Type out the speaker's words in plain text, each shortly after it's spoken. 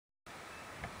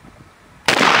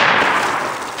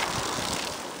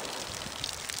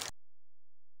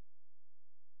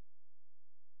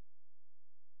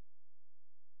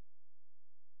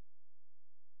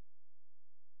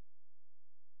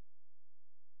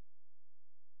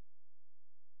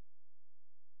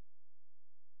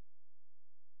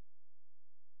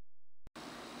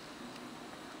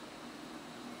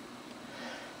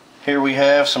Here we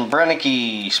have some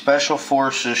Brenneke Special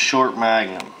Forces Short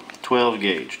Magnum 12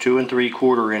 gauge 2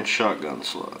 3/4 inch shotgun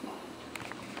slug.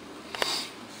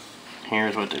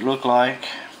 Here's what they look like.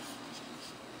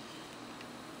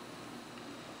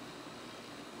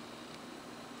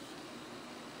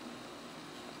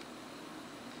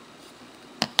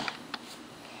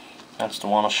 That's the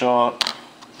one I shot.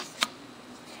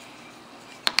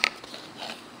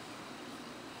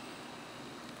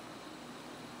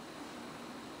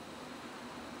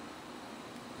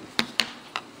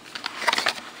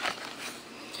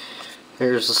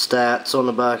 Here's the stats on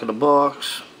the back of the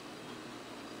box.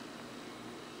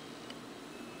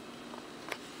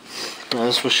 Now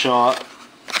this was shot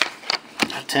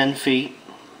at 10 feet.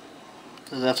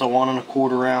 That's a 1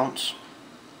 1/4 ounce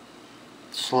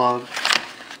slug.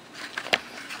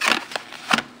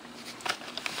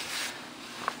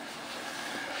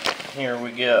 Here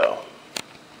we go.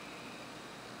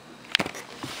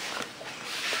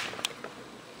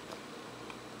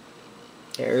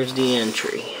 There's the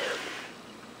entry.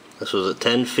 This was at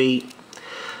 10 feet.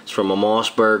 It's from a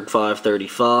Mossberg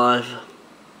 535,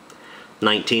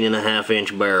 19.5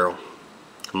 inch barrel,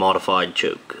 modified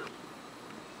choke.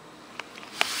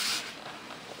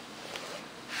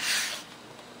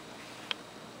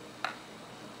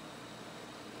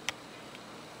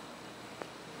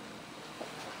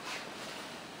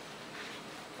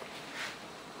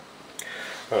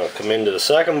 I'll come into the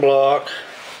second block,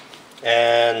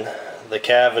 and the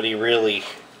cavity really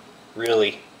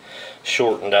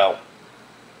shortened out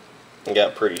and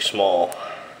got pretty small.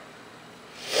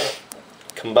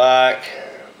 Come back,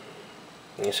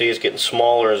 you can see it's getting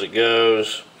smaller as it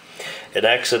goes. It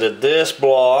exited this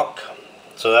block,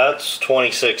 so that's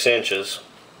 26 inches,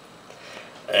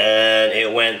 and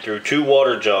it went through 2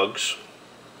 water jugs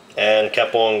and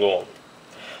kept on going.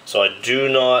 So I do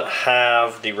not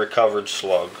have the recovered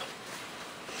slug.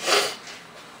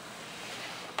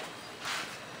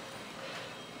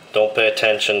 Don't pay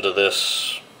attention to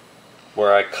this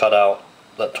where I cut out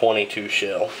that 22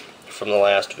 shell from the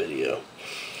last video.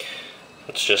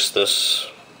 It's just this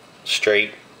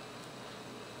straight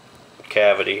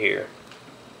cavity here.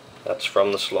 That's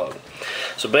from the slug.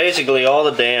 So basically all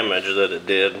the damage that it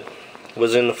did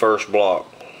was in the first block.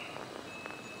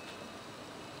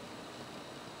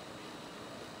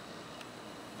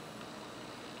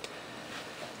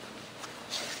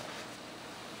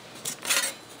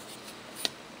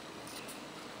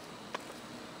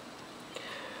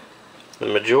 The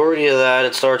majority of that,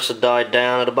 it starts to die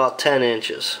down at about 10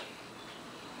 inches.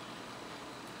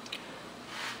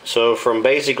 So from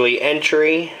basically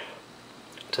entry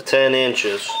to 10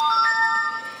 inches,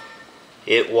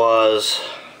 it was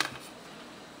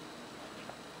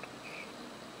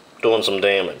doing some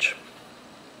damage.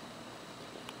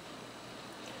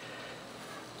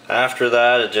 After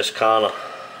that, it just kind of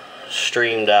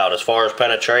streamed out. As far as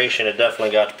penetration, it definitely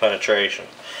got to penetration.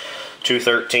 2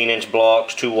 13-inch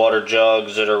blocks, 2 water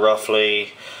jugs that are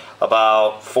roughly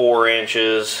about 4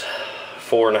 inches,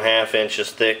 4.5 inches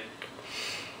thick.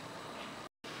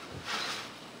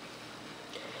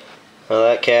 Now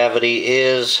that cavity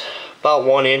is about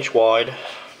 1 inch wide.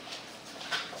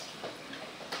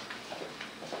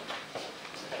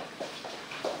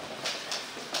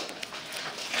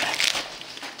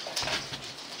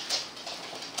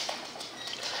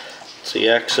 It's the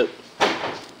exit.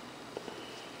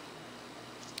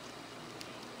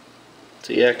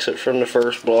 The exit from the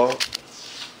first block.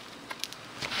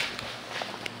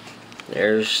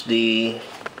 There's the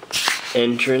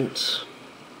entrance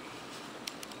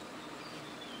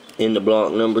into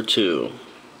block number 2.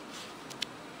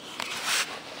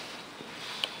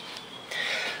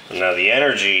 Now the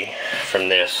energy from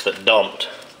this that dumped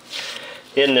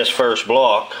in this first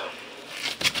block,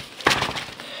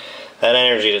 that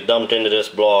energy that dumped into this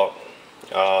block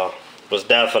was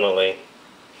definitely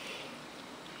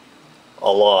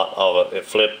a lot of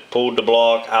it. It pulled the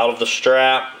block out of the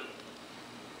strap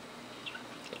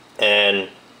and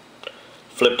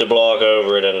flipped the block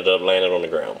over. It ended up landing on the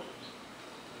ground.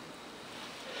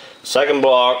 Second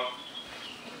block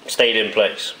stayed in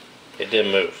place. It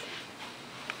didn't move.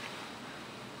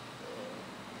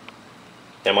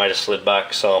 It might have slid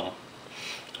back some.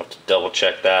 I'll have to double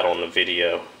check that on the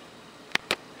video.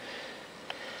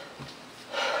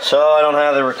 So I don't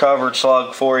have the recovered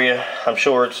slug for you. I'm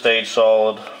sure it stayed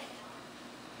solid.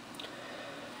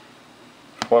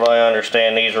 What I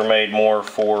understand, these were made more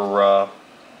for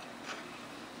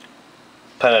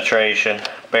penetration,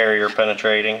 barrier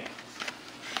penetrating.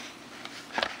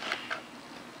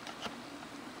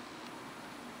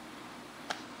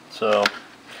 So,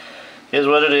 is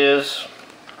what it is.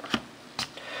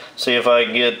 see if I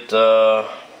can get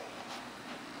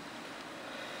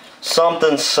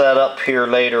something set up here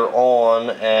later on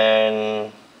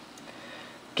and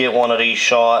get one of these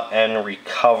shot and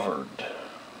recovered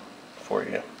for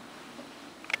you.